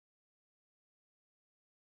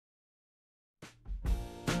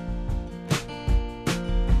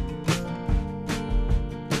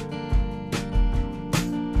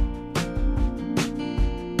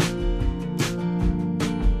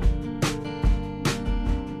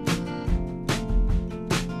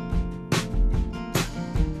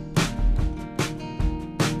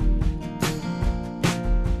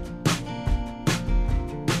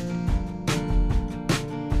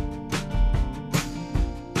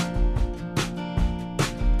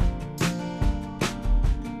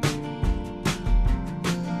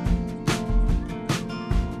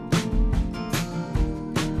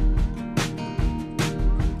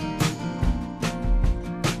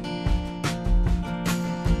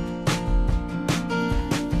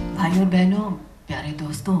भाइयों बहनों, प्यारे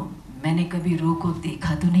दोस्तों, मैंने कभी रो को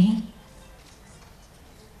देखा तो नहीं,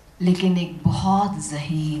 लेकिन एक बहुत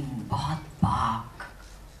ज़हीन, बहुत पाक,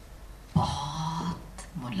 बहुत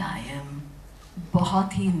मुलायम,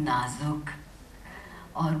 बहुत ही नाजुक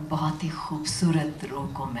और बहुत ही खूबसूरत रो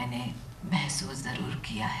को मैंने महसूस ज़रूर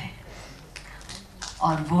किया है।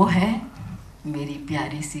 और वो है मेरी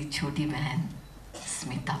प्यारी सी छोटी बहन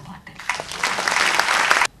Smita Patil.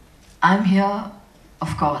 I'm here,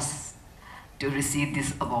 of course, to receive this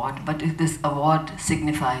award, but this award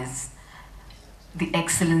signifies the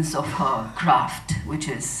excellence of her craft, which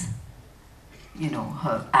is, you know,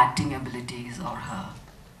 her acting abilities or her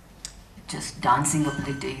just dancing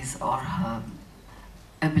abilities or her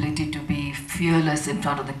ability to be fearless in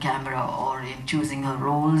front of the camera or in choosing her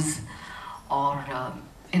roles or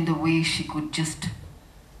in the way she could just,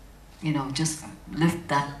 you know, just lift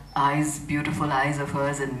that eyes, beautiful eyes of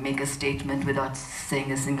hers and make a statement without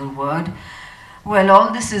saying a single word. Well,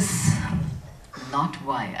 all this is not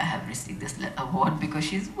why I have received this award, because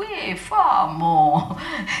she's way far more,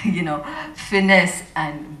 you know, finesse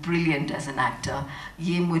and brilliant as an actor.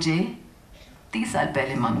 ये मुझे 30 साल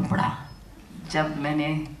पहले मालूम पड़ा, जब मैंने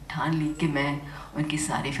ठान ली कि मैं उनकी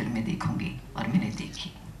सारी फिल्में देखूंगी, और मैंने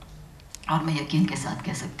देखी। और मैं यकीन के साथ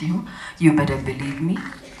कह सकती हूँ, you better believe me,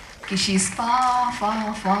 कि she's far,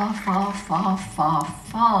 far, far, far, far, far,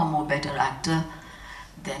 far more better actor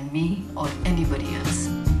than me or anybody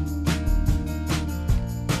else.